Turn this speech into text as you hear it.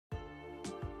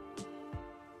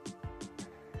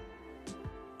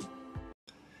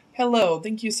Hello,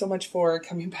 thank you so much for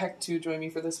coming back to join me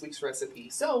for this week's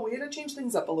recipe. So we had to change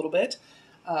things up a little bit.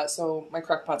 So my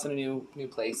crock pot's in a new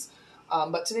place.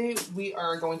 But today we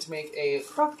are going to make a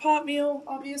crock pot meal,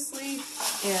 obviously,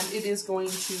 and it is going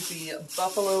to be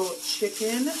buffalo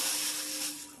chicken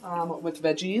with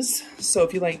veggies. So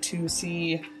if you'd like to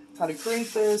see how to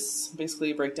create this,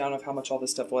 basically a breakdown of how much all this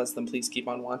stuff was, then please keep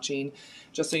on watching.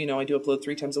 Just so you know, I do upload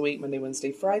 3 times a week, Monday,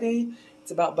 Wednesday, Friday. It's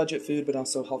about budget food, but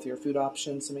also healthier food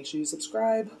options, so make sure you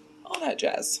subscribe, all that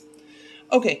jazz.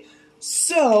 Okay,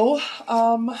 so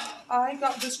I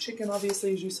got this chicken,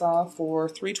 obviously, as you saw, for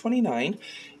 $3.29,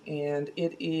 and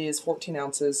it is 14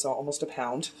 ounces, so almost a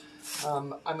pound.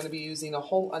 I'm going to be using a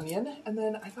whole onion, and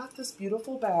then I got this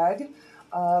beautiful bag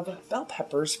of bell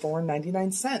peppers for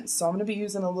 99 cents. So I'm going to be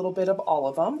using a little bit of all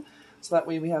of them, so that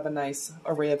way we have a nice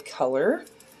array of color.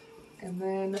 And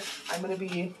then I'm going to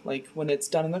be, like, when it's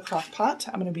done in the crock pot,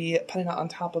 I'm going to be putting it on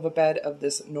top of a bed of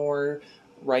this Knorr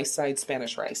rice side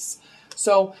Spanish rice.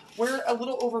 So we're a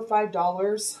little over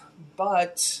 $5,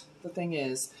 but the thing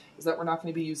is that we're not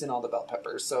going to be using all the bell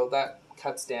peppers, so that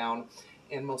cuts down,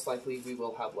 and most likely we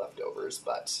will have leftovers.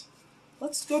 But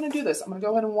let's go and do this. I'm going to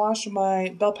go ahead and wash my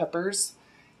bell peppers,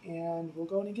 and we'll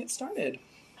go in and get started.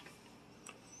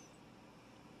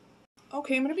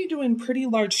 Okay, I'm going to be doing pretty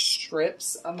large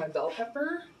strips of my bell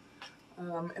pepper,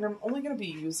 and I'm only going to be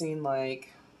using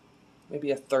like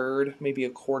maybe a third, maybe a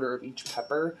quarter of each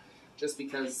pepper, just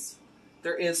because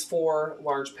there is 4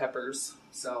 large peppers.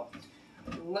 So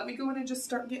let me go in and just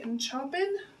start getting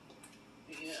chopping,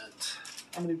 and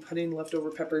I'm going to be putting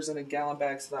leftover peppers in a gallon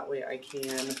bag so that way I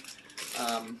can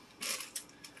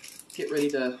get ready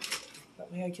to,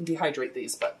 that way I can dehydrate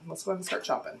these. But let's go ahead and start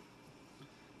chopping.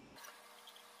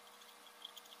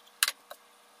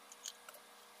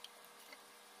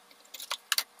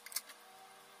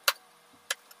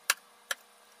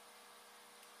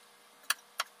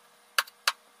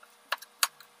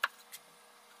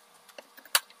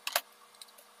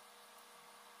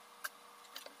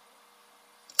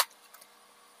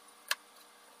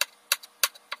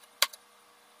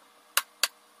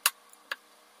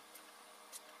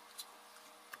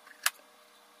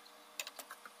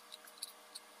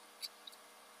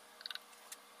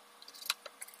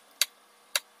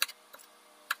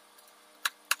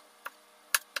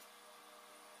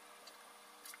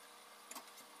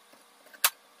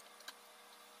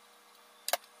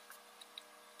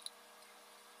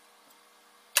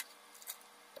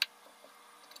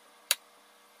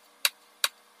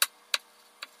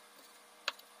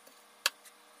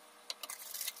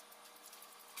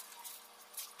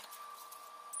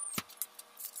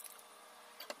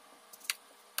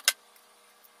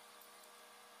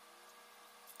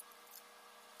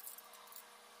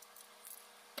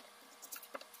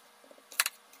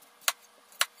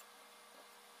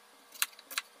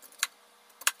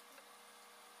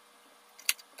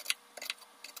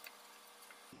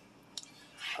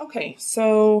 Okay,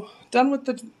 so done with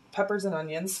the peppers and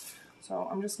onions. So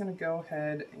I'm just going to go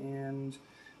ahead and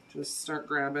just start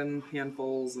grabbing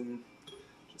handfuls and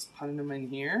just putting them in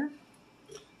here.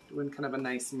 Doing kind of a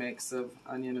nice mix of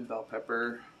onion and bell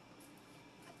pepper.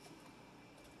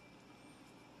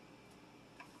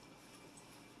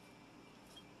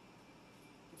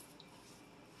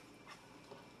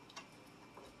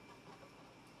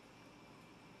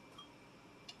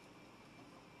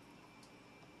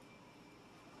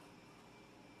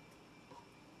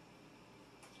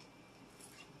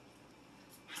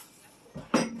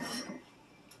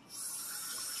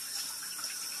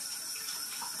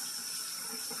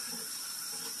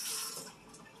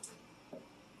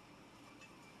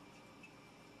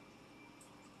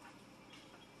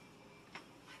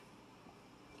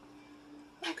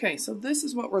 Okay, so this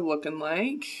is what we're looking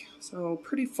like. So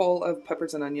pretty full of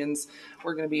peppers and onions.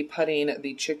 We're going to be putting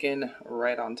the chicken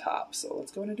right on top. So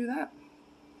let's go ahead and do that.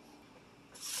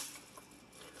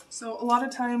 So a lot of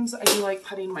times I do like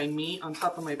putting my meat on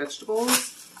top of my vegetables.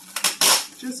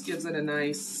 Just gives it a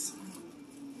nice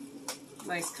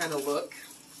kind of look.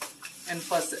 And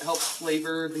plus it helps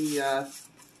flavor the,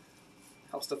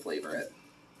 helps to flavor it.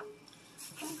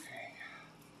 Okay.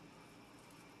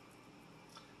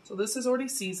 So this is already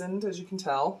seasoned, as you can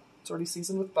tell. It's already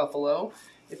seasoned with buffalo.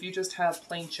 If you just have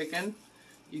plain chicken,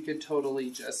 you could totally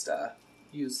just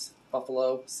use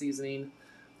buffalo seasoning,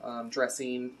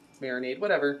 dressing, marinade,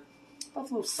 whatever.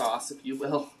 Buffalo sauce, if you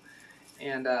will.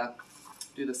 And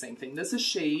do the same thing. This is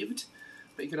shaved,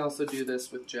 but you could also do this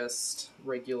with just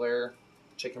regular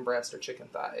chicken breast or chicken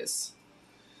thighs.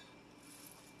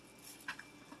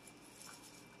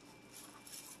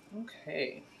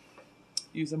 Okay.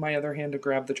 Using my other hand to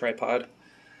grab the tripod.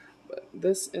 But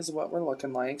this is what we're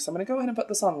looking like. So I'm going to go ahead and put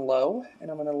this on low, and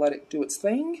I'm going to let it do its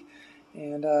thing,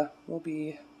 and we'll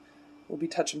be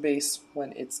touching base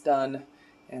when it's done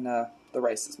and the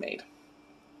rice is made.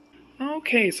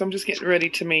 Okay, so I'm just getting ready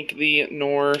to make the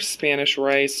Knorr Spanish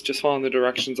rice, just following the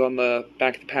directions on the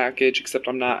back of the package, except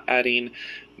I'm not adding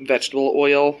vegetable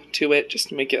oil to it, just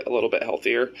to make it a little bit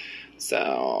healthier.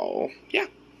 So, yeah.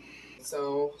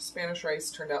 So, Spanish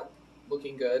rice turned out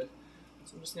looking good.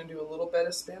 So I'm just going to do a little bit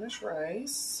of Spanish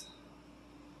rice.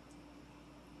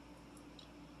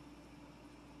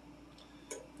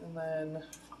 And then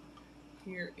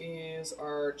here is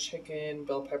our chicken,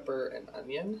 bell pepper, and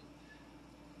onion.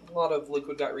 A lot of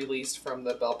liquid got released from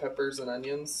the bell peppers and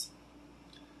onions.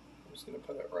 I'm just going to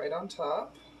put it right on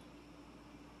top.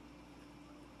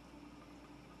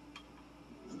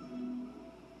 And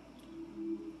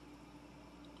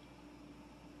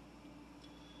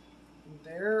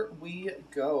there we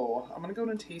go. I'm going to go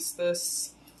and taste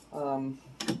this.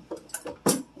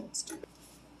 Let's do it.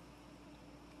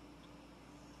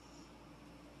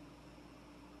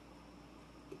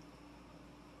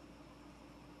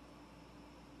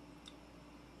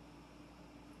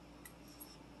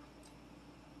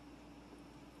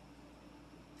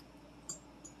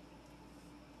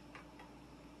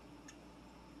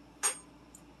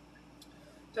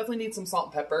 Definitely need some salt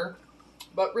and pepper,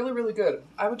 but really, really good.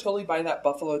 I would totally buy that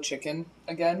buffalo chicken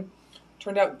again.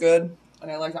 Turned out good,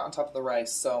 and I like it on top of the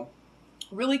rice. So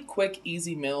really quick,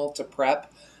 easy meal to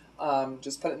prep.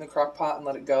 Just put it in the crock pot and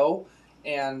let it go,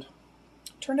 and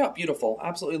turned out beautiful.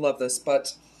 Absolutely love this.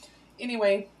 But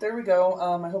anyway, there we go.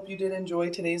 I hope you did enjoy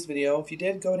today's video. If you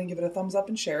did, go ahead and give it a thumbs up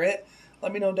and share it.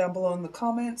 Let me know down below in the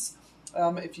comments.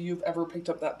 If you've ever picked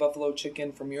up that buffalo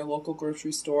chicken from your local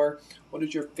grocery store, what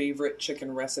is your favorite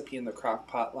chicken recipe in the crock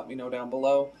pot? Let me know down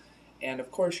below. And of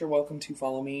course, you're welcome to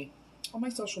follow me on my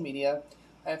social media.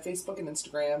 I have Facebook and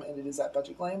Instagram, and it is at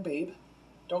Budget Glam Babe.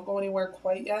 Don't go anywhere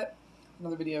quite yet.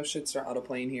 Another video should start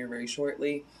autoplaying here very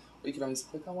shortly. Or you can always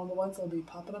click on one of the ones that will be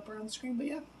popping up around the screen. But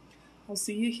yeah, I'll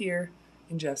see you here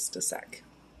in just a sec.